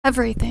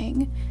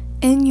Everything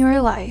in your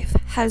life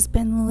has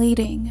been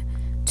leading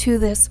to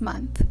this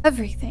month.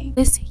 Everything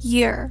this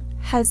year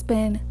has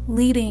been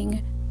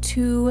leading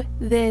to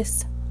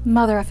this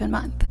mother effing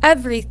month.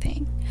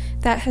 Everything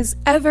that has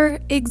ever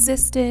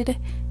existed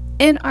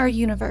in our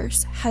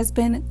universe has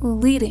been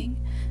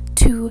leading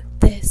to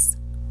this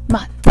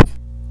month.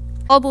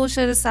 All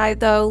bullshit aside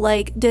though,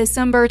 like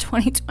December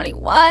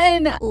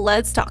 2021,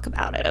 let's talk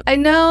about it. I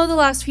know the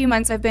last few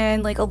months I've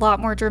been like a lot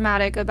more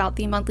dramatic about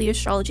the monthly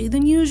astrology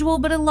than usual,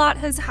 but a lot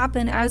has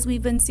happened as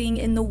we've been seeing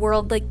in the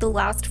world. Like the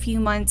last few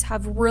months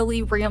have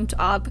really ramped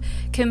up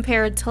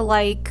compared to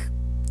like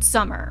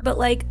summer. But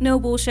like, no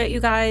bullshit, you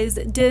guys,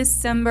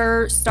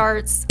 December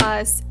starts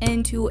us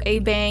into a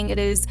bang. It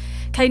is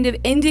kind of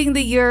ending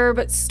the year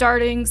but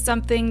starting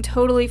something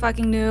totally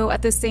fucking new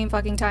at the same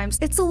fucking time.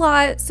 It's a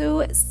lot,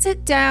 so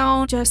sit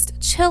down, just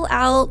chill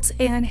out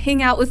and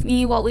hang out with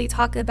me while we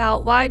talk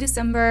about why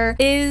December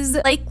is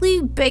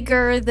likely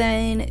bigger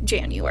than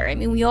January. I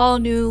mean, we all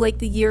knew like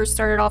the year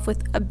started off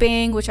with a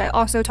bang, which I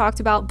also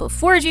talked about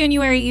before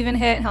January even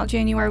hit, and how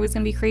January was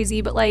gonna be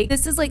crazy, but like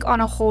this is like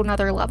on a whole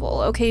nother level.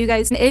 Okay, you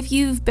guys, if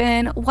you've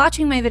been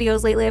watching my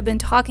videos lately, I've been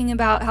talking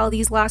about how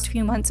these last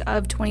few months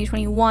of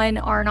 2021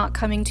 are not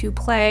coming to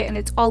play, and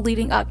it's all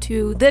leading up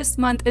to this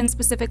month, and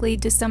specifically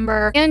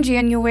December and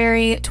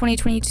January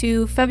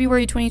 2022,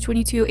 February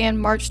 2022, and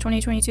March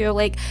 2022.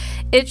 Like,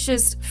 it's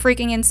just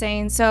freaking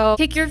insane. So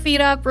kick your feet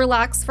up,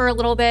 relax for a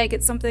little bit,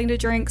 get something to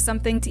drink,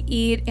 something to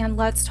eat, and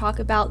let's talk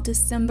about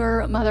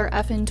December mother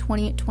effing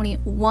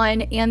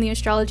 2021 and the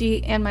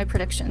astrology and my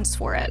predictions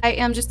for it. I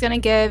am just gonna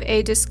give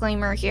a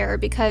disclaimer here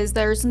because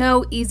there's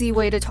no easy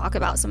way to talk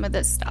about some of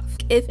this stuff.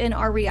 If in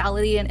our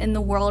reality and in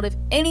the world, if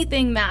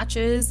anything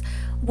matches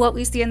what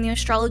we see in the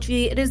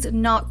astrology, it is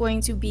not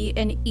going to be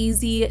an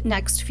easy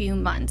next few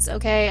months,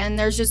 okay? And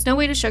there's just no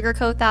way to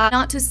sugarcoat that.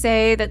 Not to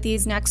say that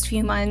these next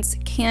few months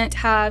can't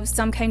have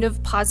some kind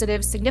of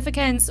positive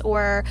significance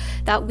or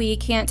that we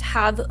can't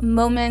have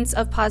moments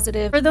of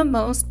positive. For the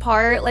most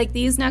part, like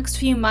these next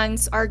few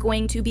months are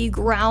going to be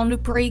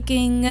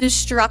groundbreaking,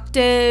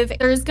 destructive.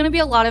 There's going to be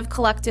a lot of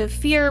collective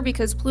fear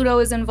because Pluto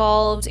is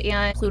involved,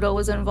 and Pluto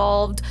was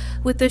involved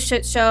with the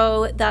shit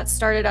show that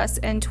started us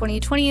in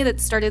 2020,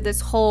 that started this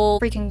whole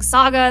freaking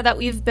saga that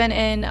we've been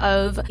in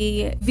of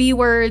the V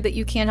word that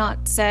you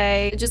cannot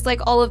say, just like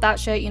all of that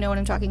shit, you know what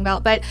I'm talking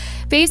about. But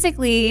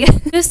basically,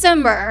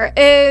 December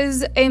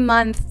is a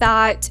month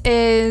that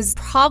is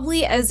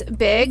probably as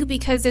big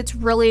because it's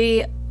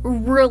really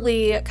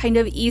kind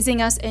of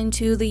easing us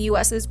into the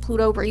US's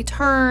Pluto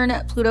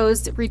return.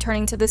 Pluto's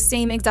returning to the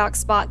same exact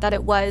spot that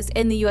it was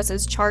in the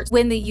US's chart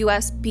when the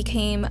US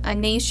became a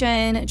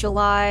nation,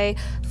 July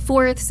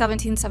 4th,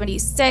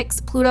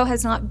 1776. Pluto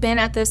has not been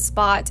at this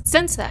spot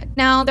since then.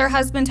 Now, there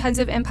has been tons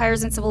of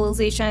empires and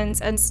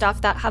civilizations and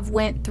stuff that have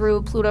went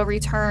through Pluto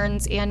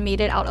returns and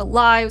made it out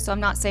alive, so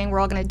I'm not saying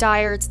we're all gonna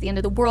die or it's the end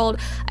of the world.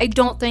 I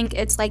don't think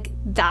it's like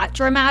that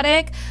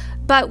dramatic,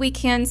 but we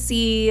can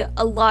see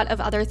a lot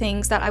of other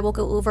things that I will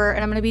go over,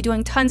 and I'm going to be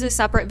doing tons of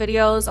separate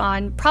videos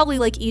on probably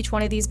like each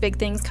one of these big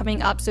things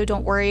coming up, so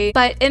don't worry.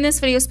 But in this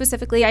video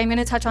specifically, I'm going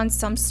to touch on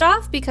some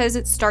stuff because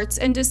it starts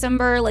in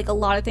December. Like a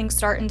lot of things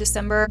start in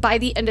December. By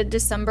the end of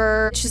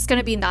December, it's just going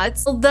to be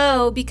nuts.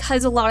 Although,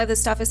 because a lot of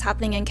this stuff is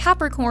happening in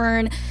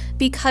Capricorn,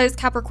 because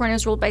Capricorn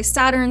is ruled by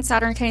Saturn,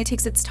 Saturn kind of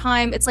takes its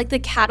time. It's like the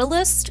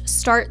catalyst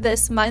start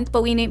this month,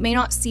 but we may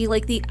not see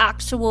like the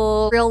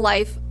actual real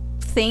life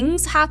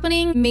things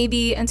happening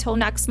maybe until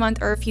next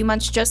month or a few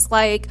months, just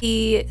like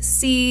the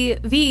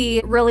CV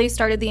really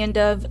started the end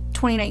of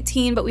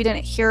 2019, but we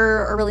didn't hear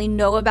or really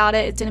know about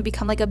it. It didn't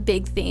become like a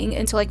big thing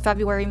until like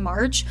February,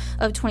 March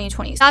of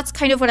 2020. That's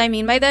kind of what I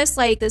mean by this.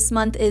 Like this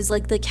month is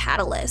like the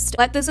catalyst.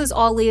 What this is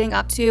all leading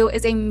up to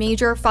is a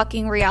major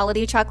fucking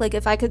reality check. Like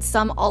if I could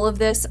sum all of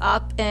this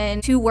up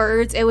in 2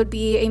 words, it would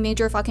be a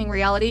major fucking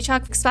reality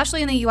check,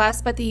 especially in the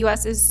US, but the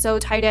US is so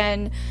tied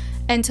in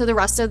into the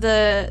rest of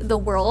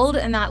the world,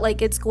 and that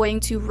like it's going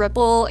to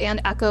ripple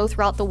and echo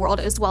throughout the world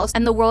as well,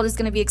 and the world is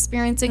going to be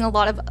experiencing a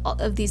lot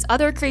of these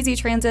other crazy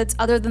transits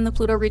other than the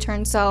Pluto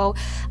return. So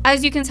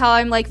as you can tell,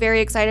 I'm like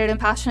very excited and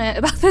passionate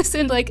about this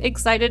and like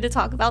excited to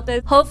talk about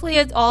this. Hopefully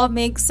it all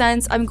makes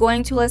sense. I'm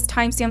going to list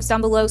timestamps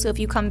down below, so if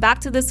you come back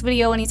to this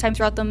video anytime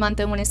throughout the month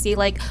and want to see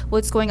like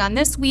what's going on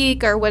this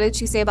week or what did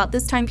she say about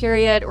this time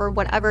period or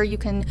whatever, you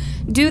can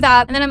do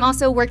that. And then I'm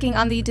also working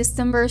on the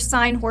December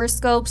sign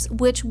horoscopes,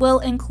 which will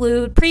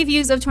include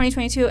previews of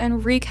 2022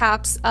 and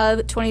recaps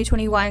of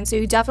 2021, so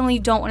you definitely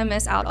don't want to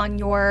miss out on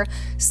your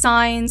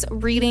signs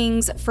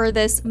readings for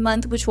this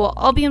month, which will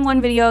all be in one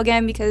video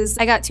again because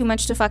I got too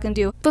much to fucking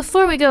do.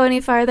 Before we go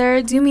any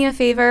farther, do me a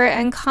favor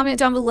and comment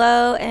down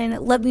below and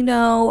let me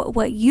know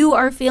what you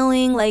are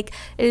feeling. Like,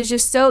 it is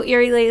just so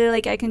eerie lately.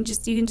 Like you can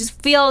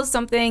just feel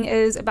something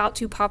is about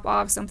to pop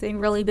off, something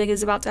really big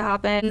is about to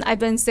happen. I've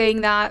been saying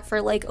that for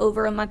like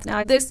over a month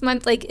now. This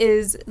month like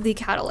is the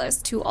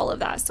catalyst to all of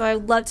that, so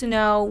I'd love to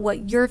know what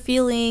what you're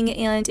feeling,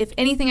 and if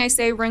anything I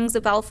say rings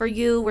a bell for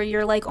you where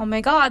you're like, oh my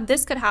god,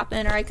 this could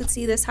happen, or I could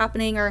see this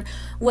happening, or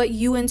what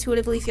you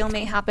intuitively feel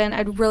may happen,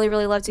 I'd really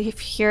love to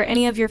hear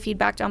any of your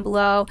feedback down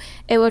below.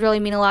 It would really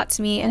mean a lot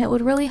to me, and it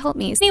would really help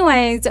me.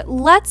 Anyways,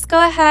 let's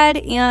go ahead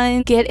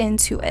and get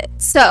into it.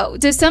 So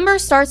December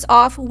starts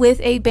off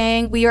with a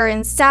bang. We are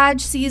in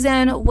Sag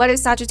season. What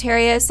is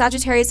Sagittarius?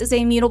 Sagittarius is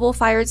a mutable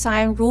fire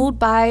sign ruled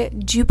by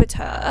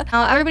Jupiter.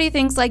 Now everybody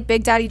thinks like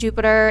Big Daddy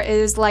Jupiter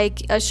is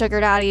like a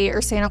sugar daddy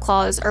or Santa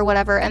Claus or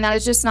whatever, and that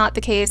is just not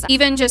the case.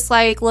 Even just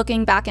like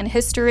looking back in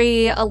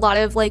history, a lot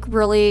of like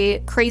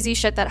really crazy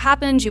shit that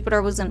happened,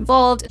 Jupiter was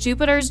involved.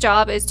 Jupiter's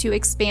job is to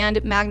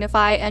expand,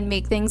 magnify, and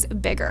make things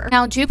bigger.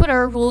 Now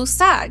Jupiter rules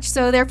Sag,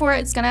 so therefore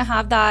it's gonna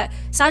have that,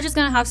 Sag is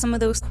gonna have some of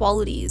those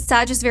qualities.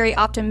 Sag is very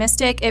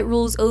optimistic. It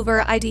rules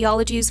over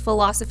ideologies,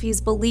 philosophies,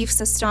 belief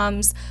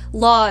systems,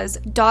 laws,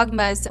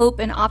 dogmas, hope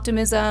and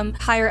optimism,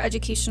 higher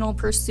educational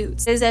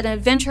pursuits. It is an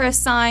adventurous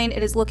sign.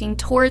 It is looking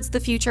towards the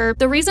future.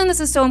 The reason this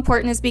is so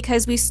important is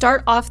because we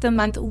start off the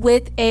month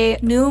with a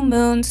new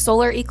moon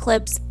solar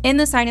eclipse in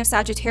the sign of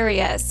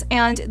Sagittarius,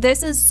 and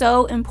this is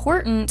so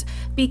important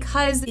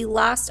because the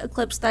last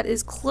eclipse that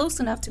is close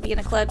enough to be an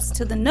eclipse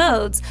to the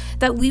nodes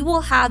that we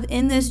will have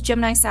in this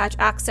Gemini Sag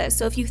axis.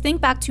 So if you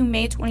think back to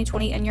May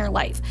 2020 in your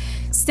life,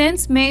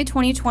 since May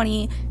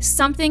 2020,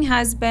 something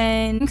has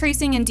been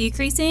increasing and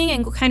decreasing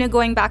and kind of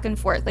going back and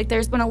forth. Like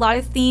there's been a lot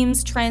of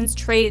themes, trends,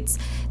 traits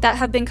that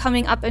have been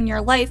coming up in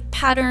your life,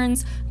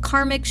 patterns,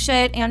 karmic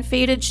shit and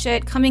fated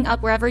shit coming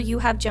up wherever you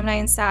have Gemini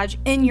and Sag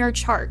in your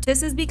chart.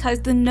 This is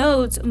because the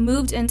nodes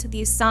moved into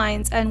these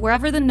signs, and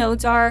wherever the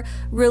nodes are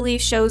really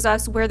shows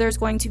us where there's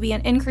going to be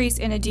an increase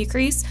and a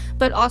decrease,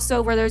 but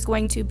also where there's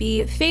going to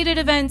be fated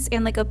events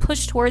and like a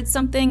push towards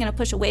something and a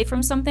push away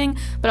from something,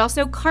 but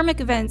also karmic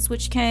events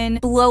which can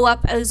blow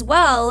up as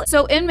well.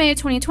 So in May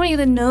 2020,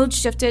 the nodes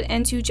shifted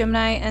into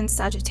Gemini and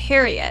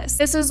Sagittarius.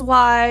 This is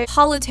why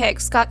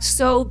politics got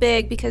so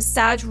big, because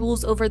Sag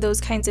rules over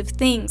those kinds of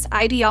things,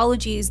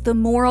 ideologies, the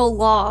moral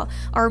law,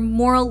 our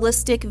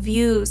moralistic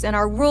views and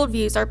our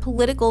worldviews, our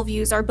political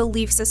views, our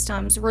belief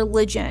systems,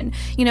 religion.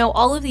 You know,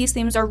 all of these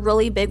themes are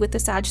really big with the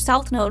Sag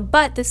South Node,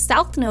 but the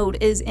South Node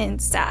is in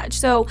Sag.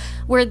 So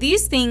where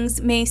these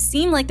things may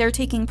seem like they're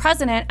taking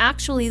precedent,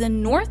 actually the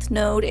North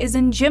Node is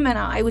in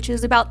Gemini, which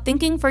is about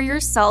thinking for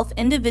yourself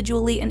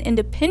individually and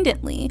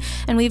independently.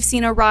 And we've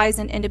seen a rise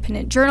in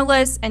independent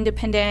journalists,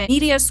 independent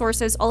media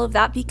sources, all of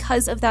that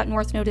because of that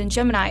North Node in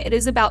Gemini. It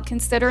is about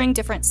considering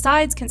different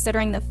sides,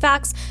 considering the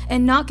facts,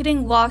 and not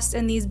getting lost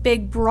in these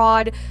big,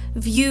 broad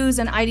views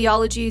and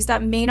ideologies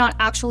that may not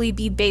actually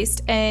be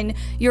based in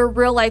your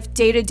real life,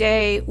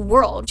 day-to-day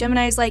world.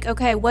 Gemini is like,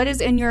 okay, what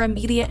is in your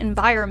immediate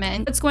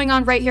environment? What's going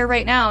on right here,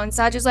 right now? And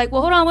Sag is like,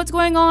 well, hold on, what's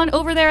going on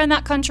over there in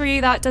that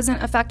country? That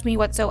doesn't affect me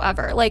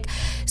whatsoever. Like,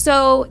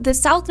 so the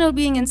South Node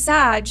being in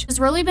Sag has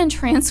really been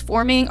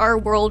transforming our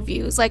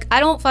worldviews. Like, I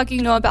don't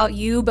fucking know about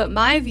you, but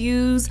my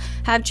views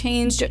have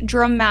changed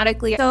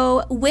dramatically.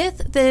 So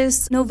with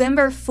this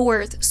November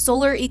 4th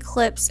solar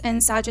eclipse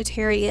in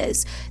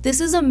Sagittarius, this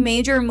is a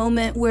major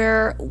moment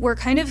where we're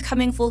kind of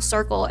coming full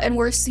circle and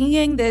we're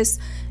seeing this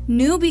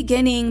new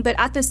beginning, but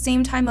at the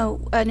same time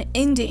an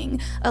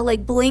ending, a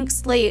like blank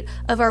slate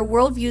of our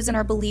worldviews and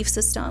our belief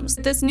systems.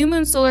 This new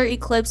moon solar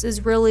eclipse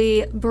is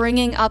really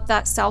bringing up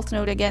that South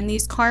Node again,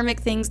 these karmic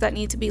things that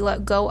need to be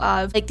let go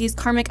of, like these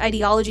karmic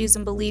ideologies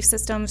and belief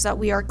systems that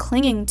we are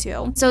clinging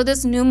to. So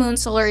this new moon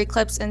solar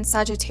eclipse in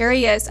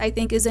Sagittarius, I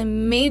think, is a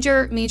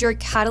major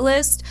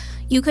catalyst.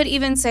 You could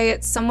even say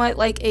it's somewhat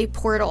like a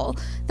portal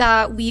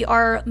that we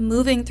are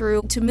moving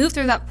through. To move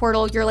through that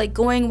portal, you're like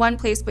going one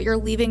place, but you're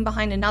leaving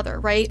behind another,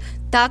 right?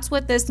 That's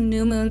what this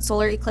new moon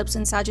solar eclipse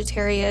in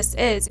Sagittarius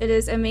is. It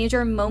is a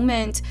major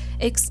moment,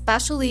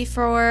 especially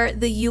for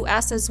the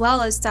US as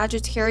well, as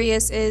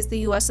Sagittarius is the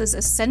US's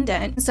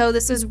ascendant. So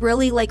this is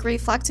really like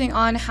reflecting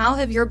on how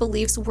have your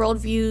beliefs,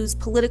 worldviews,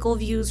 political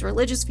views,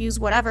 religious views,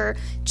 whatever,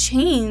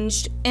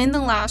 changed in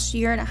the last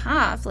year and a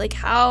half. Like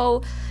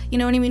how, you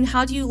know what I mean?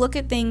 How do you look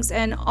at things,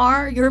 and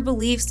are your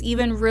beliefs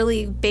even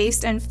really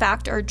based in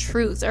fact or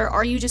truth? Or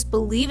are you just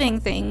believing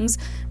things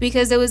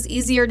because it was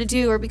easier to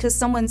do or because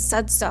someone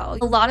said so?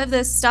 A lot of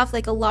this stuff,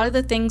 like a lot of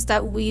the things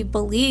that we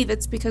believe,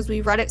 it's because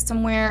we read it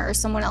somewhere or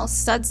someone else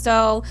said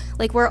so.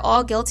 Like we're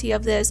all guilty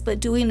of this, but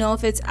do we know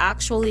if it's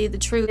actually the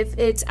truth? If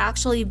it's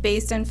actually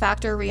based in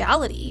fact or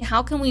reality?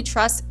 How can we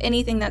trust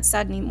anything that's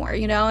said anymore,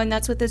 you know? And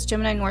that's what this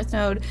Gemini North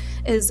Node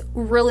is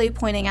really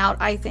pointing out,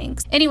 I think.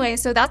 Anyway,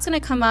 so that's going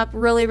to come up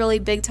really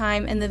big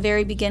time in the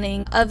very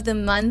beginning of the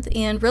month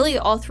and really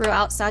all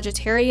throughout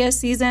Sagittarius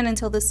season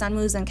until the sun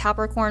moves in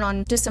Capricorn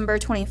on December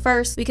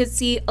 21st. We could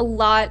see a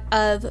lot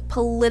of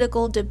political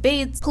political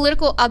debates,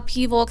 political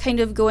upheaval kind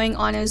of going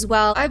on as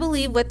well. I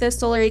believe with this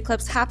solar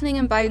eclipse happening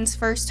in Biden's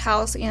first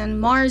house and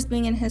Mars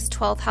being in his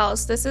 12th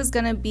house, this is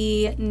going to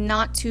be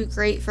not too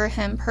great for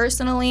him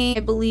personally. I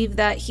believe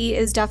that he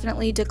is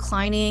definitely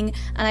declining,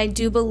 and I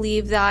do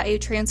believe that a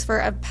transfer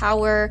of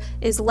power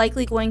is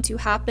likely going to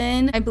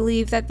happen. I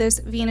believe that this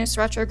Venus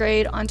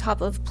retrograde on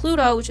top of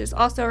Pluto, which is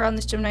also around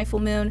this Gemini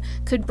full moon,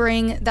 could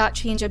bring that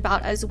change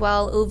about as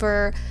well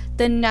over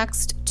the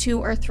next 2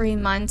 or 3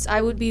 months.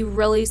 I would be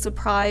really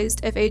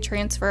surprised if a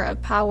transfer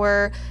of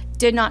power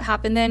did not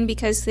happen then,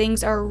 because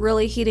things are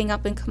really heating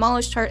up in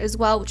Kamala's chart as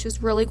well, which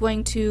is really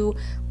going to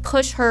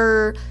push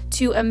her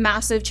to a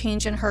massive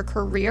change in her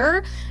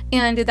career.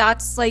 And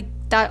that's like,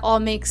 that all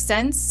makes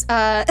sense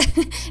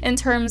in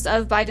terms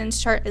of Biden's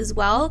chart as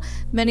well.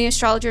 Many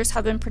astrologers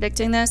have been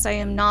predicting this. I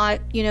am not,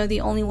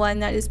 the only one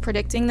that is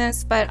predicting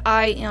this, but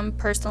I am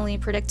personally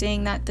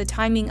predicting that the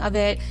timing of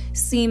it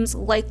seems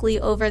likely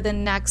over the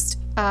next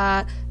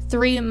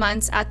 3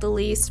 months at the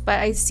least. But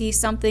I see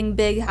something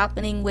big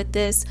happening with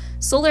this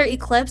solar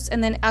eclipse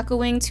and then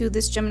echoing to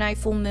this Gemini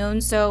full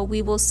moon. So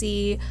we will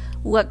see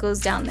what goes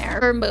down there.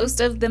 For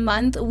most of the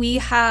month, we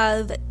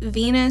have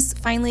Venus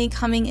finally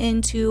coming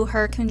into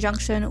her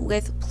conjunction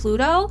with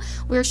Pluto,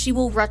 where she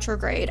will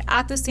retrograde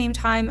at the same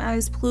time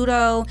as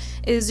Pluto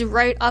is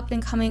right up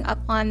and coming up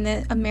on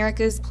the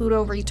America's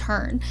Pluto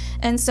return.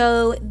 And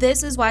so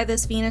this is why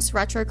this Venus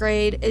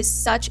retrograde is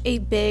such a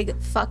big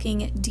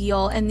fucking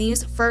deal. And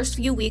these first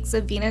few weeks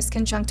of Venus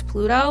conjunct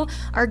Pluto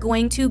are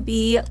going to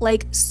be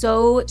like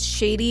so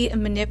shady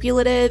and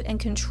manipulative and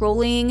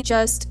controlling,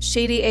 just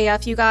shady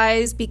AF, you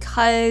guys, because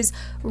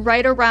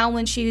right around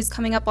when she's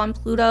coming up on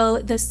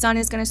Pluto, the sun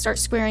is going to start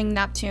squaring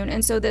Neptune.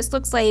 And so this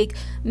looks like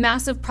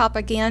massive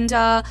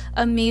propaganda,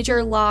 a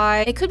major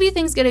lie. It could be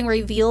things getting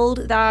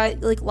revealed,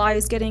 that like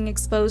lies getting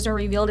exposed or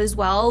revealed as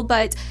well,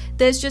 but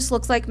this just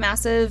looks like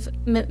massive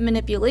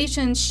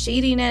manipulation,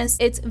 shadiness.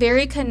 It's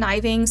very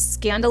conniving,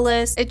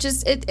 scandalous.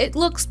 It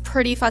looks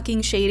pretty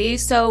fucking shady.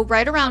 So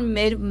right around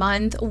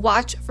mid-month,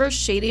 watch for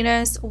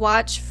shadiness,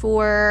 watch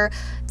for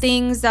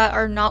things that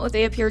are not what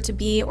they appear to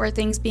be, or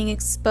things being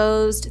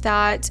exposed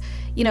that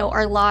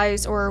are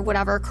lies or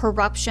whatever,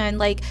 corruption.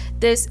 Like,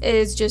 this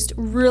is just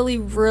really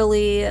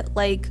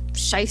like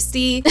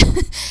shisty.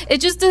 It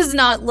just does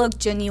not look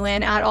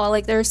genuine at all.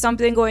 Like, there's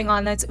something going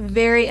on that's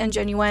very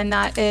ingenuine,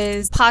 that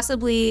is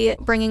possibly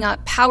bringing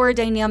up power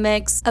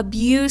dynamics,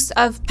 abuse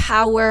of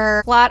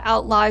power, flat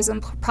out lies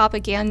and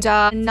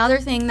propaganda. Another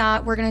thing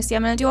that we're gonna see,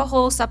 I'm gonna do a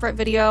whole separate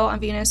video on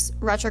Venus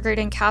retrograde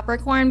in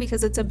Capricorn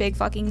because it's a big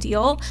fucking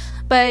deal,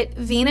 but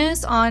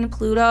Venus on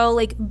Pluto,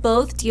 like,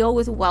 both deal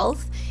with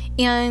wealth,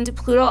 and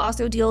Pluto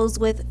also deals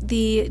with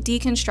the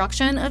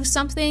deconstruction of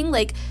something,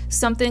 like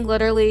something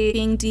literally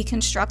being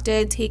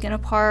deconstructed, taken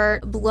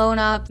apart, blown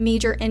up,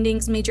 major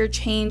endings, major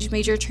change,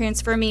 major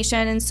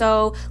transformation. And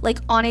so, like,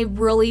 on a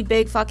really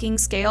big fucking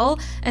scale.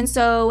 And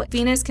so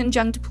Venus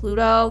conjunct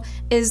Pluto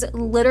is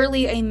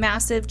literally a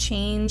massive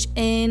change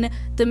in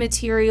the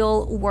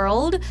material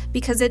world,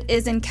 because it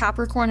is in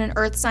Capricorn, and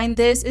earth sign.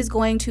 This is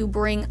going to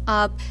bring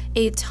up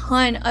a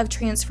ton of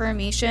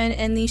transformation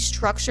in these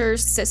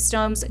structures,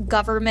 systems,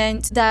 government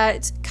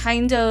that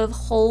kind of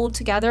hold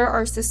together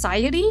our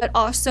society, but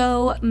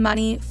also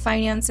money,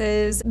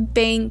 finances,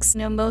 banks.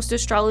 Most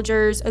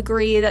astrologers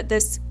agree that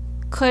this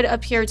could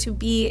appear to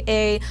be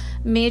a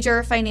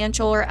major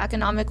financial or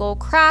economical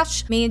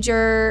crash,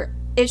 major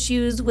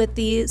issues with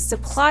the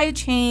supply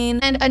chain.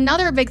 And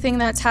another big thing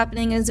that's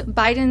happening is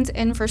Biden's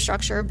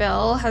infrastructure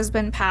bill has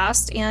been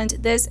passed, and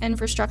this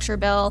infrastructure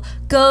bill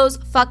goes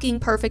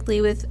fucking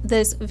perfectly with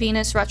this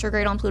Venus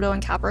retrograde on Pluto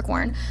and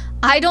Capricorn.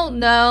 I don't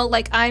know,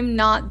 like, I'm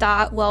not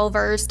that well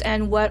versed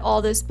in what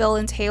all this bill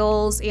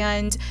entails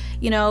and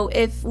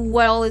if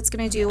what all it's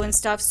gonna do and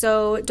stuff,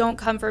 so don't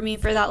come for me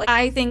for that. Like,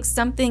 I think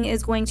something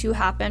is going to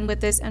happen with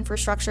this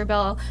infrastructure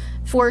bill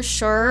for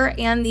sure,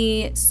 and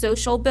the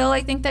social bill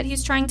I think that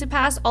he's trying to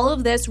pass. All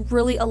of this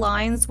really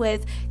aligns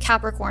with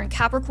Capricorn.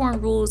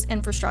 Capricorn rules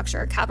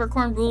infrastructure.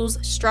 Capricorn rules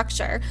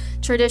structure,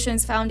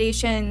 traditions,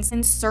 foundations,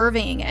 and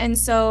serving. And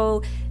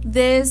so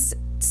this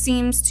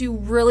seems to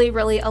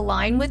really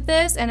align with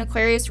this, and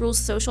Aquarius rules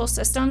social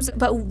systems,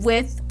 but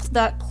with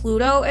that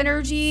Pluto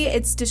energy,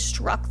 it's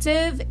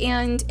destructive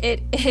and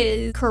it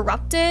is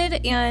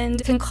corrupted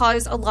and can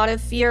cause a lot of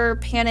fear,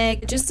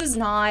 panic. It just does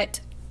not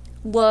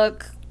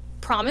look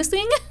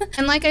promising.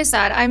 And like I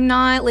said, I'm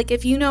not, like,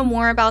 if you know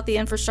more about the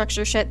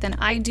infrastructure shit than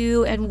I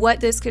do and what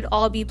this could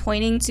all be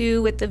pointing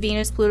to with the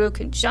Venus-Pluto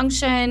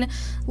conjunction,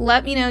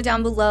 let me know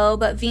down below.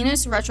 But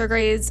Venus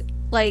retrogrades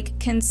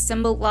can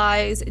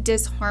symbolize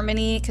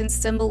disharmony, can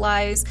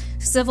symbolize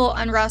civil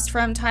unrest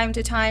from time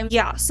to time.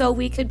 Yeah, so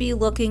we could be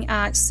looking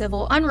at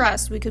civil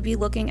unrest, we could be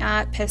looking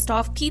at pissed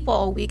off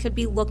people, we could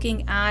be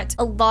looking at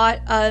a lot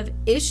of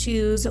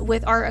issues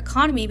with our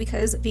economy,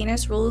 because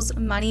Venus rules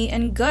money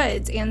and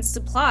goods and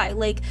supply,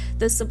 like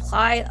the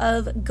supply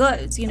of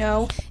goods,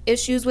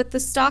 issues with the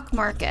stock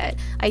market.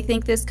 I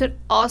think this could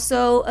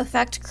also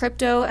affect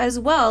crypto as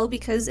well,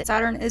 because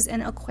Saturn is in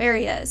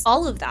Aquarius.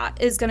 All of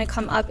that is going to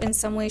come up in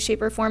some way, shape,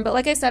 shape, or form. But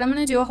like I said, I'm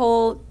going to do a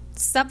whole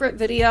separate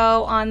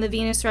video on the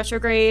Venus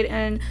retrograde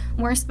and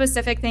more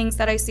specific things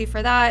that I see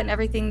for that and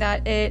everything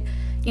that it,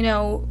 you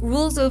know,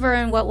 rules over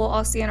and what we'll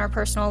all see in our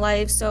personal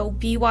life. So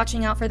be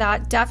watching out for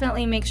that.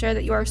 Definitely make sure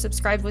that you are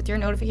subscribed with your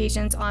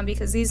notifications on,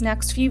 because these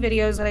next few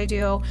videos that I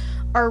do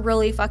are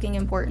really fucking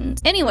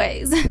important.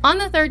 Anyways, on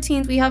the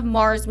 13th, we have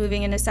Mars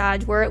moving into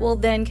Sag, where it will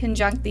then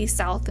conjunct the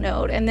South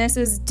Node. And this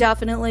is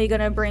definitely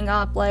going to bring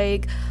up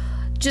like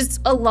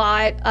just a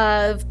lot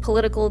of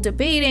political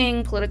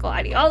debating, political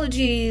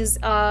ideologies,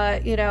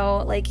 you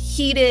know, like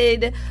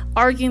heated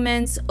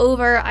arguments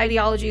over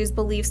ideologies,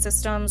 belief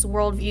systems,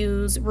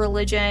 worldviews,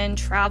 religion,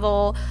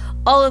 travel,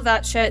 all of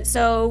that shit.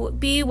 So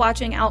be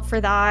watching out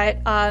for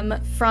that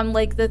from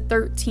like the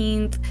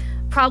 13th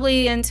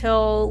probably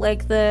until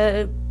like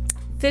the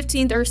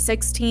 15th or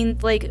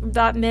 16th. Like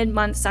that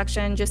mid-month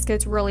section just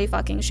gets really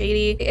fucking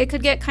shady. It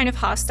could get kind of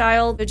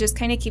hostile, but just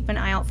kind of keep an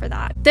eye out for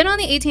that. Then on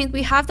the 18th,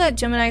 we have that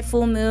Gemini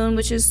full moon,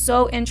 which is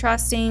so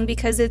interesting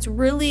because it's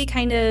really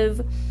kind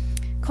of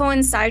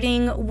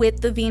coinciding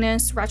with the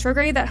Venus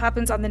retrograde that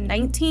happens on the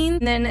 19th.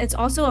 And then it's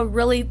also a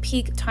really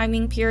peak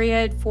timing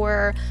period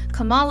for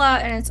Kamala,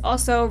 and it's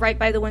also right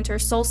by the winter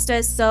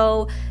solstice.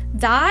 So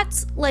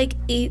that like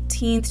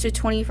 18th to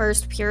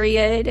 21st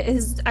period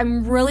is,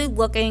 I'm really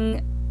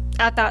looking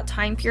at that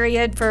time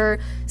period for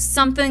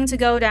something to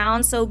go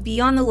down. So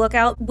be on the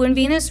lookout. When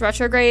Venus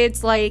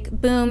retrogrades, like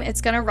boom, it's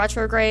gonna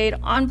retrograde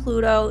on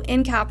Pluto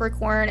in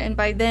Capricorn, and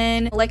by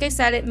then, like I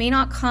said, it may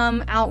not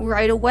come out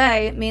right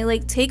away. It may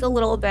like take a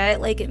little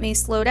bit, like it may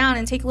slow down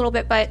and take a little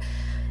bit, but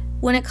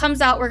when it comes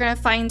out, we're gonna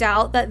find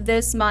out that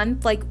this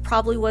month like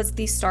probably was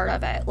the start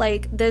of it.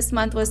 Like this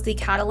month was the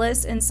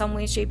catalyst in some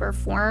way, shape, or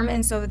form.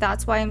 And so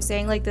that's why I'm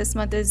saying like this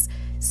month is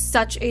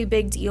such a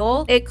big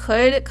deal. It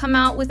could come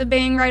out with a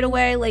bang right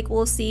away, like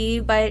we'll see.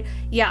 But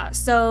yeah,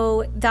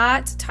 so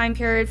that time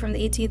period from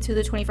the 18th to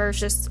the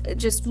 21st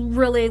just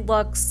really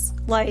looks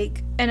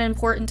like an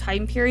important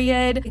time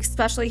period,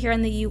 especially here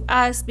in the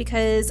US,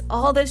 because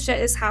all this shit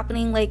is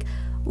happening like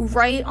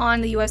right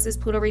on the US's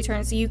Pluto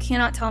return. So you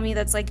cannot tell me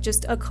that's like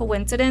just a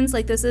coincidence.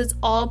 Like this is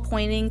all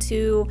pointing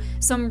to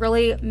some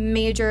really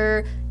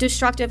major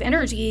destructive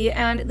energy,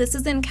 and this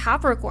is in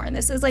Capricorn.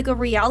 This is like a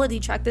reality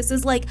check. This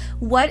is like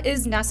what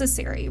is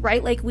necessary,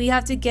 right? Like we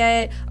have to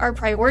get our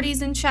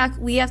priorities in check.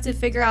 We have to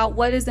figure out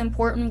what is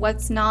important,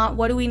 what's not.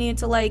 What do we need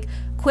to like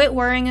quit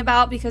worrying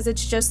about because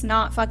it's just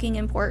not fucking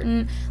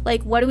important?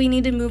 Like what do we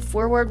need to move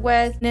forward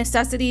with?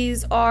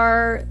 Necessities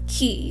are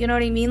key, you know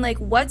what I mean? Like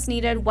what's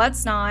needed,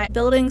 what's not.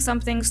 Building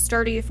something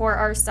sturdy for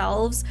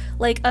ourselves,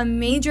 like a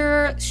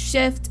major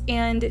shift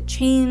and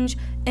change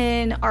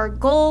in our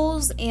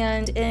goals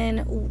and in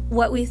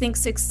what we think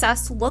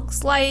success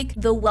looks like.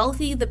 The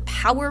wealthy, the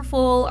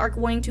powerful are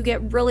going to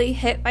get really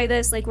hit by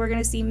this. Like we're going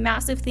to see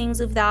massive things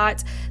of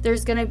that.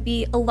 There's going to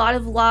be a lot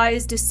of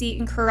lies, deceit,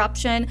 and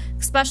corruption,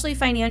 especially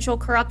financial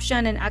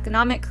corruption and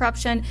economic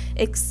corruption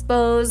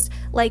exposed.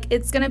 Like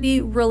it's going to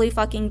be really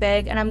fucking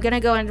big, and I'm going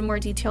to go into more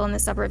detail in the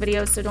separate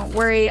video, so don't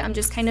worry. I'm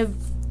just kind of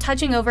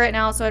touching over it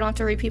now so I don't have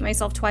to repeat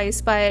myself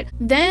twice. But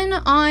then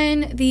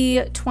on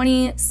the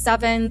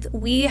 27th,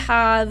 we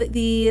have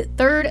the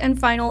third and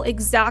final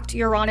exact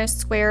Uranus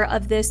square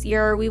of this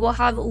year. We will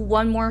have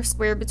one more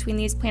square between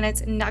these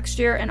planets next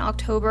year in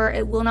October.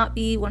 It will not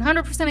be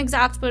 100%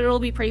 exact, but it'll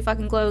be pretty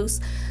fucking close.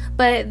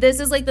 But this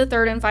is like the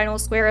third and final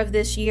square of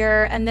this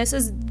year, and this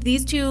is,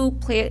 these two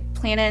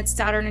planets,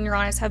 Saturn and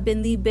Uranus, have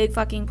been the big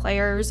fucking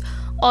players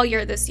all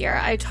year this year.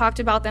 I talked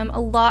about them a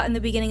lot in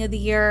the beginning of the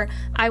year.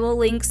 I will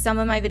link some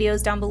of my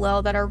videos down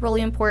below that are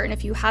really important.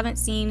 If you haven't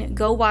seen,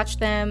 go watch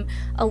them.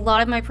 A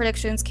lot of my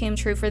predictions came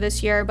true for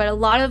this year, but a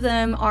lot of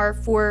them are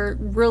for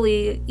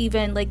really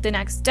even like the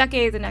next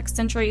decade, the next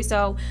century.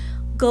 So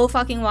go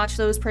fucking watch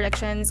those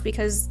predictions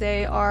because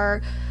they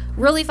are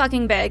really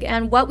fucking big.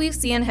 And what we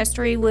see in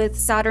history with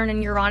Saturn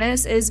and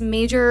Uranus is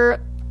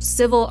major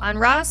civil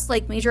unrest,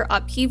 like major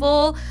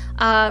upheaval,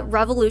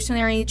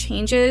 revolutionary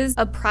changes,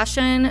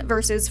 oppression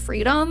versus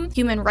freedom,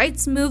 human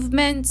rights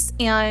movements,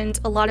 and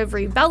a lot of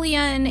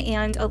rebellion,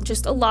 and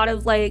just a lot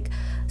of like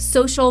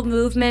social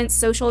movements,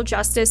 social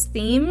justice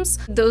themes.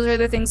 Those are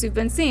the things we've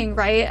been seeing,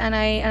 right? And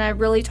I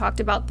really talked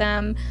about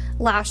them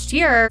last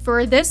year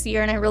for this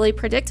year, and I really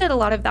predicted a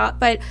lot of that.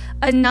 But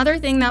another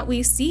thing that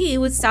we see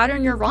with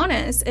Saturn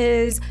Uranus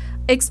is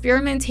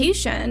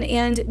experimentation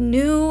and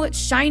new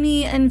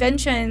shiny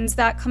inventions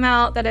that come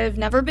out that have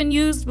never been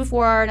used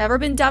before, never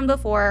been done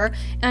before,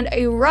 and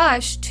a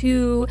rush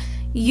to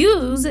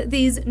use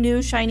these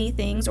new shiny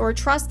things or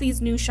trust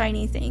these new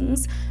shiny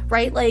things,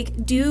 right?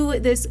 Like do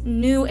this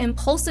new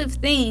impulsive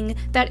thing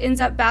that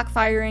ends up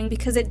backfiring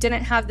because it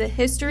didn't have the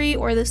history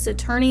or the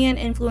Saturnian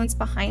influence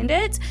behind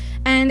it.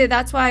 And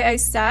that's why I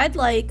said,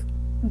 like,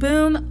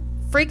 boom,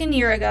 freaking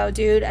year ago,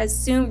 dude, as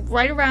soon,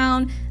 right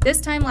around this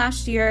time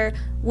last year,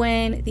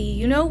 when the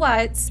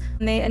you-know-whats,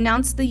 when they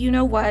announced the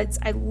you-know-whats,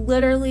 I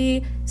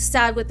literally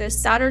said with this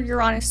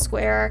Saturn-Uranus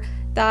square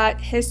that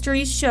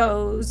history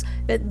shows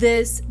that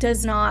this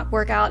does not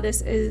work out.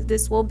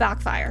 This will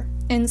backfire.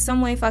 in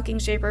some way, fucking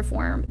shape or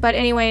form. But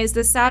anyways,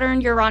 the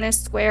Saturn Uranus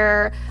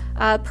square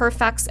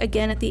perfects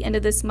again at the end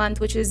of this month,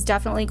 which is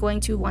definitely going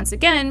to once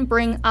again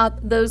bring up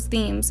those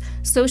themes: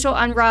 social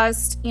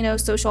unrest, you know,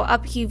 social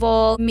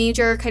upheaval,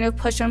 major kind of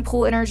push and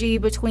pull energy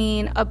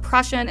between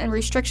oppression and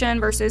restriction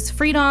versus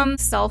freedom,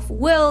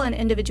 self-will and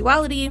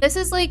individuality. This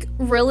is like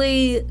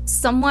really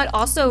somewhat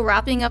also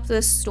wrapping up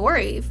the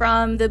story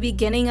from the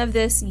beginning of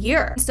this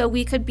year. So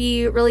we could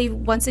be really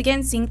once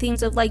again seeing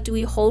themes of like, do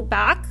we hold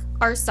back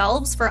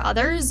ourselves for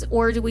others,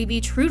 or do we be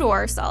true to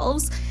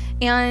ourselves?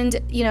 And,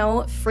 you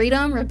know,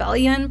 freedom,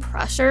 rebellion,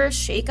 pressure,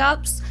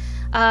 shakeups,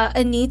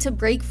 a need to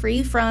break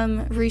free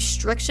from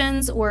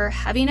restrictions or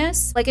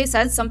heaviness. Like I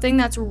said, something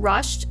that's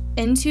rushed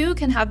into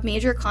can have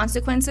major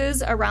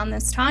consequences around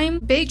this time.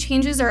 Big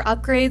changes or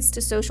upgrades to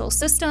social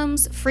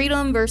systems,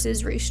 freedom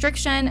versus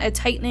restriction, a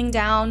tightening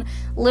down,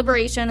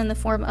 liberation in the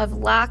form of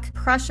lack,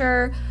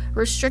 pressure,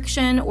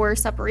 restriction or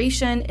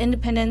separation,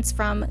 independence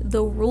from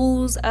the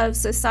rules of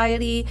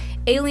society,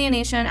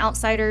 alienation,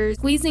 outsiders,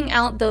 squeezing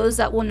out those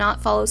that will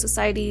not follow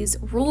society's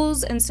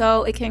rules. And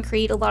so it can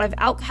create a lot of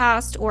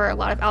outcast or a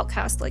lot of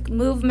outcast like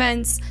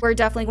movements. We're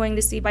definitely going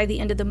to see by the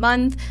end of the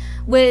month,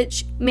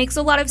 which makes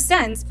a lot of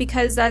sense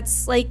because that's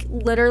like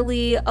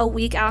literally a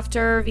week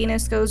after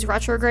Venus goes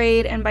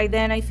retrograde. And by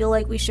then I feel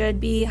like we should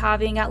be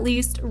having at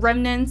least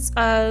remnants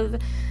of,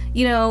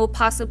 you know,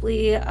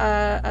 possibly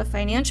a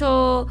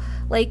financial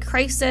like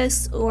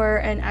crisis or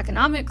an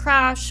economic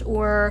crash,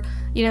 or,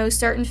 you know,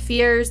 certain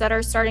fears that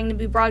are starting to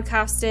be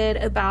broadcasted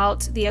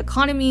about the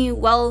economy,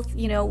 wealth,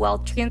 you know,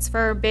 wealth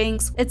transfer,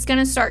 banks. It's going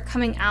to start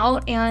coming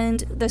out,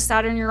 and the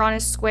Saturn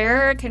Uranus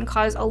square can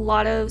cause a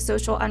lot of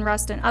social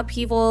unrest and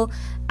upheaval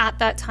at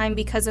that time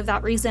because of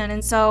that reason.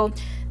 And so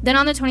then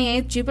on the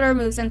 28th, Jupiter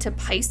moves into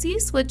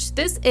Pisces, which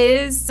this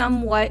is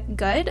somewhat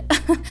good.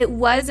 It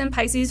was in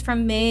Pisces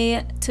from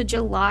May to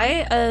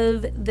July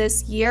of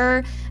this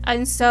year.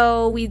 And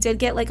so we did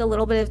get like a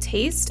little bit of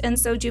taste. And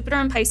so Jupiter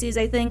in Pisces,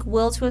 I think,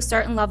 will to a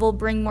certain level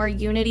bring more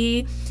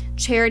unity,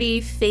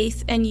 charity,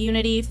 faith and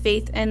unity,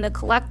 faith in the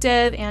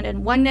collective and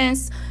in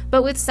oneness.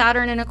 But with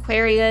Saturn in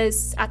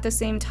Aquarius at the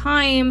same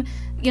time,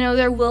 you know,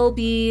 there will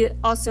be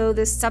also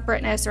this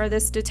separateness or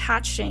this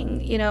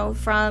detaching, you know,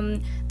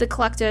 from the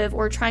collective,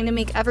 or trying to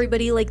make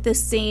everybody like the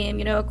same.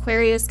 You know,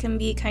 Aquarius can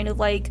be kind of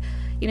like,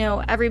 you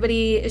know,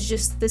 everybody is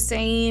just the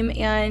same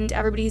and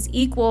everybody's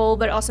equal,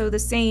 but also the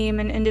same,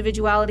 and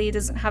individuality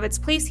doesn't have its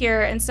place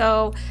here. And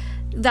so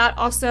that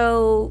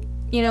also,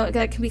 you know,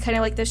 that can be kind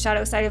of like the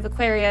shadow side of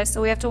Aquarius. So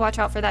we have to watch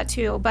out for that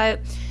too. But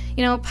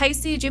you know,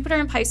 Pisces, Jupiter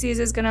in Pisces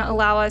is going to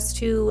allow us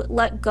to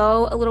let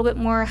go a little bit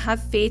more,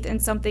 have faith in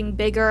something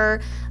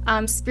bigger.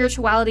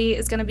 Spirituality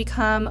is going to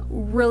become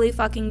really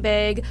fucking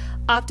big.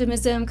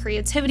 Optimism,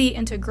 creativity,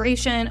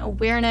 integration,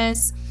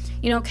 awareness,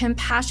 you know,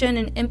 compassion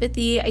and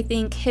empathy. I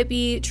think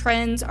hippie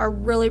trends are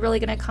really, really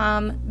going to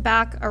come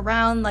back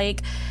around.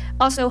 Like,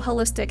 also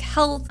holistic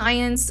health,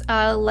 science,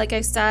 like I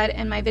said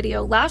in my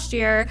video last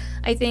year,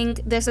 I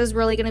think this is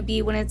really going to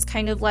be when it's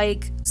kind of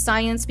like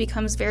science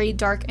becomes very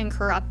dark and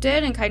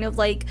corrupted and kind of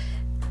like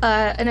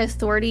an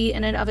authority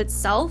in and of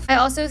itself. I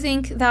also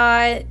think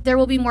that there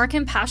will be more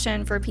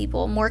compassion for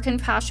people, more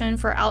compassion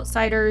for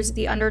outsiders,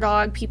 the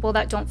underdog, people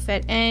that don't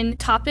fit in.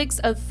 Topics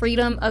of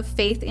freedom of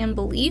faith and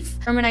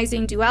belief,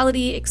 harmonizing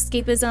duality,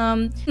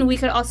 escapism. And we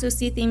could also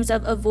see themes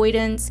of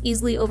avoidance,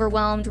 easily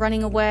overwhelmed,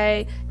 running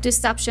away,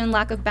 deception,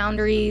 lack of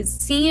boundaries,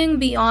 seeing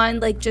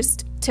beyond like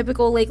just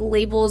typical like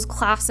labels,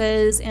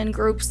 classes, and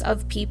groups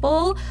of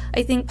people.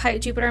 I think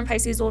Jupiter and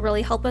Pisces will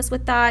really help us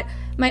with that.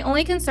 My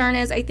only concern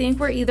is I think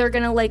we're either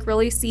gonna like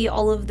really see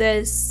all of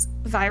this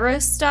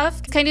virus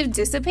stuff kind of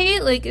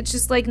dissipate, like it's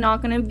just like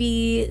not gonna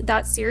be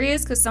that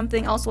serious because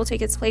something else will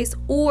take its place,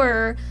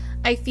 or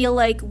I feel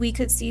like we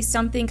could see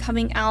something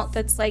coming out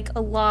that's like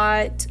a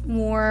lot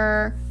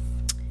more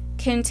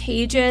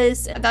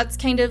contagious. That's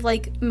kind of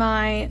like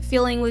my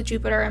feeling with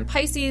Jupiter and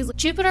Pisces.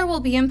 Jupiter will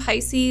be in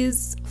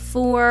Pisces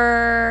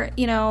for,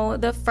 you know,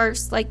 the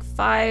first like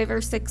 5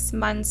 or 6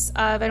 months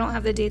of, I don't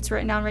have the dates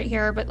written down right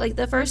here, but like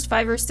the first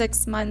 5 or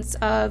 6 months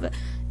of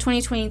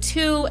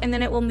 2022, and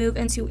then it will move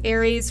into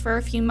Aries for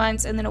a few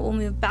months, and then it will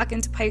move back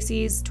into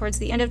Pisces towards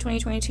the end of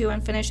 2022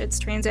 and finish its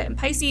transit in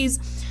Pisces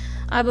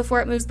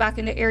before it moves back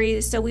into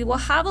Aries. So we will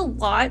have a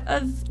lot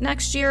of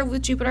next year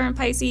with Jupiter and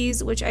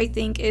Pisces, which I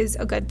think is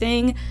a good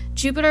thing.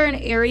 Jupiter and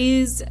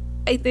Aries,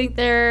 I think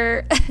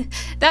they're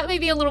that may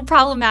be a little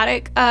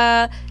problematic,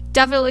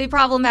 definitely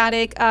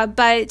problematic,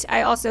 but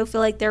I also feel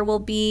like there will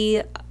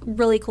be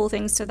really cool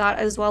things to that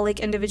as well,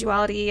 like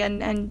individuality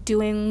and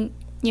doing,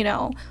 you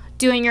know,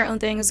 doing your own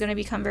thing is going to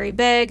become very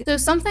big. So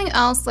something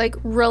else like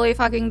really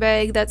fucking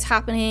big that's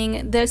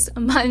happening this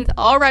month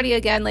already,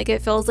 again, like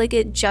it feels like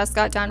it just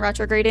got done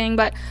retrograding,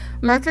 but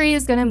Mercury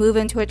is going to move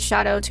into its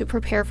shadow to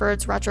prepare for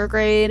its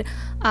retrograde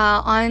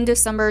on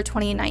December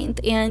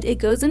 29th, and it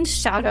goes into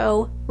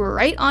shadow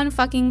right on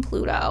fucking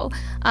Pluto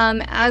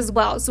as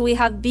well. So we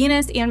have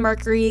Venus and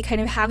Mercury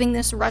kind of having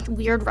this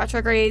weird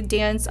retrograde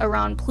dance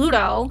around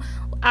Pluto,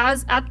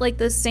 as at like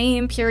the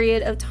same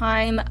period of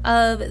time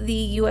of the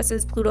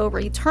US's Pluto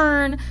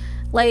return.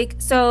 Like,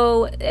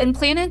 so, and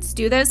planets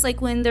do this,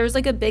 like when there's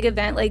like a big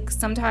event, like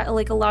sometimes,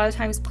 like a lot of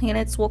times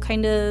planets will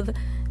kind of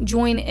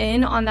join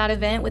in on that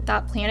event with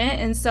that planet.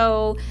 And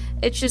so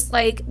it's just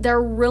like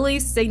they're really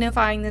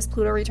signifying this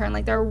Pluto return,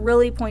 like they're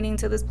really pointing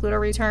to this Pluto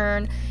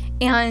return.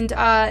 And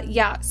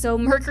yeah, so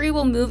Mercury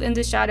will move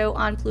into shadow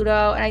on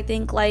Pluto, and I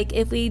think like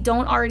if we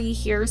don't already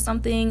hear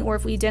something, or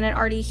if we didn't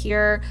already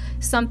hear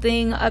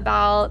something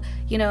about,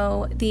 you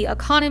know, the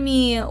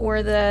economy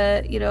or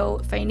the, you know,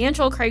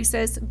 financial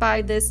crisis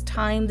by this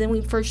time, then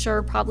we for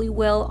sure probably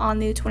will on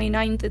the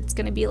 29th. It's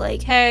going to be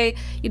like, hey,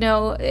 you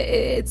know,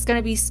 it's going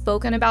to be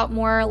spoken about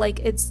more,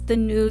 like it's, the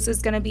news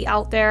is going to be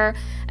out there.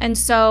 And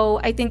so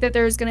I think that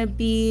there's going to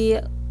be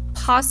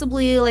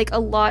possibly like a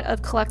lot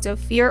of collective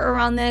fear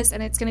around this,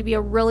 and it's going to be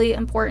a really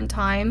important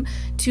time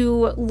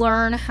to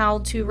learn how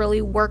to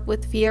really work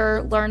with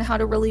fear, learn how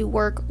to really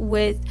work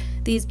with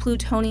these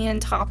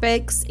Plutonian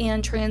topics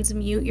and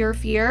transmute your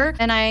fear.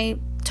 And I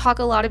talk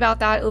a lot about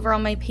that over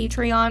on my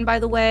Patreon, by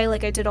the way.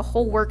 Like I did a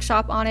whole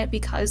workshop on it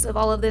because of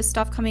all of this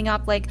stuff coming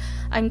up. Like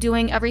I'm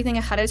doing everything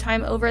ahead of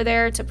time over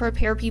there to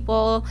prepare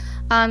people.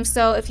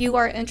 So if you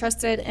are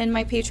interested in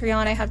my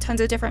Patreon, I have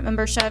tons of different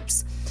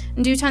memberships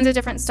and do tons of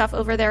different stuff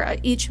over there.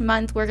 Each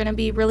month we're going to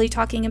be really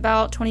talking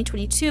about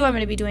 2022. I'm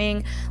going to be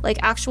doing like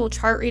actual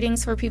chart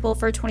readings for people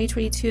for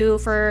 2022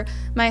 for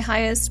my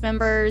highest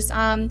members.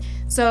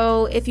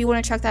 So if you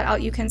want to check that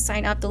out, you can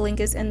sign up. The link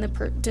is in the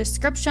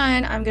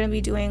description. I'm going to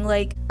be doing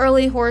like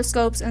early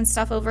horoscopes and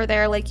stuff over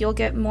there. Like you'll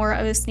get more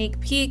of a sneak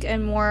peek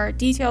and more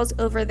details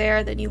over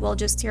there than you will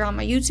just here on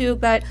my YouTube.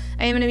 But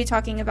I am going to be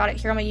talking about it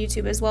here on my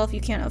YouTube as well if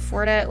you can't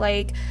afford it.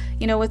 Like,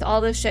 you know, with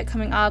all this shit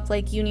coming up,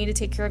 like you need to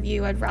take care of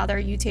you. I'd rather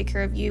you take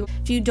care of you.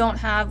 If you don't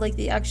have like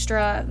the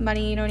extra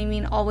money, you know what I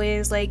mean,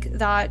 always like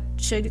that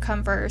should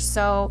come first.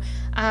 So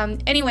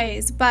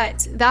anyways,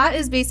 but that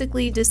is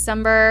basically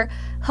December.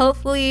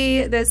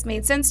 Hopefully this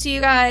made sense to you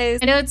guys.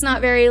 I know it's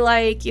not very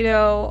like, you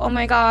know, oh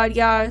my god,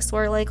 yes,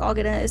 we're like all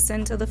gonna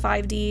ascend to the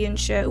 5D and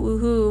shit,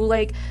 woohoo,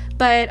 like,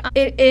 but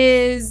it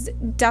is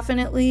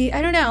definitely,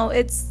 I don't know,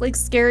 it's like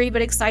scary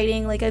but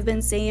exciting. Like I've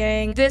been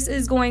saying, this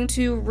is going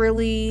to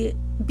really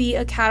be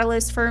a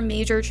catalyst for a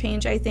major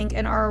change, I think,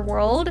 in our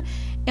world,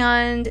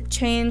 and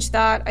change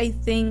that I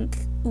think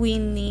we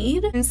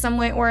need in some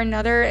way or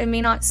another. It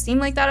may not seem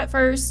like that at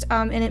first,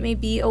 and it may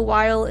be a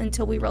while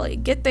until we really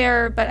get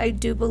there, but I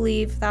do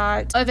believe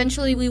that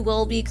eventually we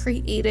will be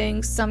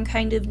creating some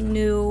kind of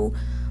new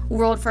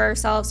world for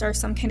ourselves, or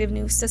some kind of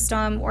new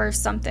system or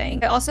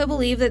something. I also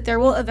believe that there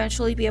will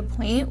eventually be a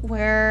point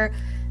where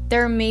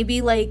there may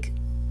be like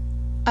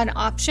an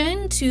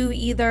option to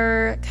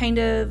either kind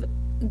of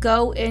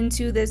go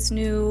into this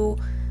new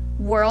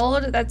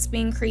world that's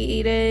being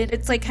created.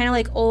 It's like kind of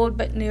like old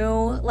but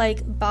new,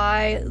 like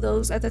by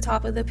those at the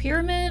top of the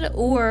pyramid,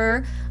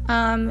 or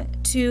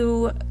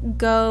to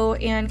go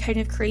and kind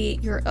of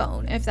create your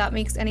own, if that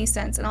makes any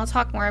sense. And I'll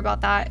talk more about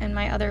that in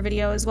my other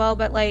video as well.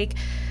 But like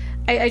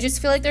I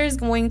just feel like there's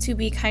going to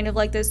be kind of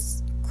like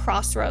this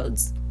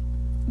crossroads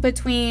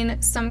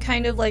between some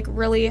kind of like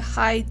really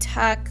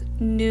high-tech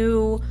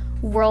new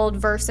world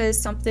versus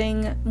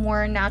something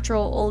more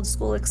natural, old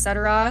school,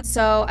 etc.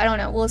 So I don't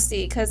know, we'll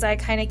see, because I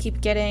kind of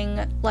keep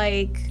getting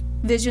like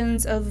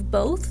visions of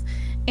both.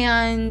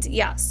 And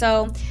yeah,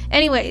 so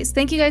anyways,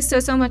 thank you guys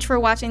so much for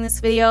watching this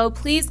video.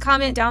 Please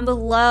comment down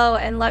below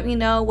and let me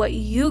know what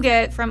you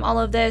get from all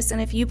of this,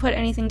 and if you put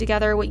anything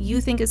together, what you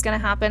think is going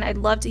to happen. I'd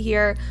love to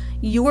hear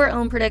your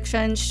own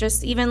predictions.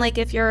 Just even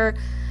if you're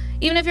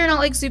not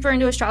like super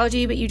into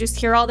astrology, but you just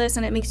hear all this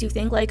and it makes you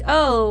think like,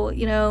 oh,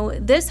 you know,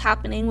 this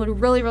happening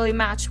would really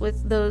match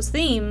with those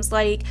themes.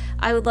 Like,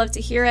 I would love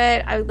to hear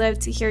it. I would love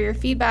to hear your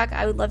feedback.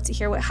 I would love to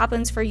hear what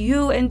happens for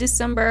you in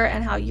December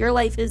and how your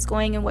life is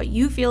going and what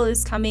you feel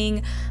is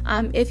coming.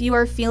 If you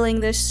are feeling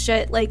this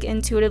shit like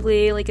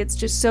intuitively, like it's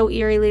just so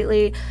eerie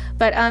lately.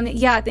 But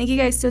yeah, thank you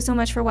guys so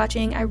much for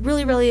watching. I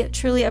really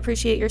truly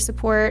appreciate your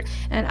support,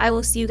 and I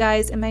will see you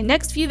guys in my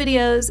next few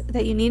videos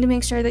that you need to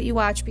make sure that you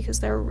watch because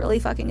they're really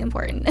fucking important.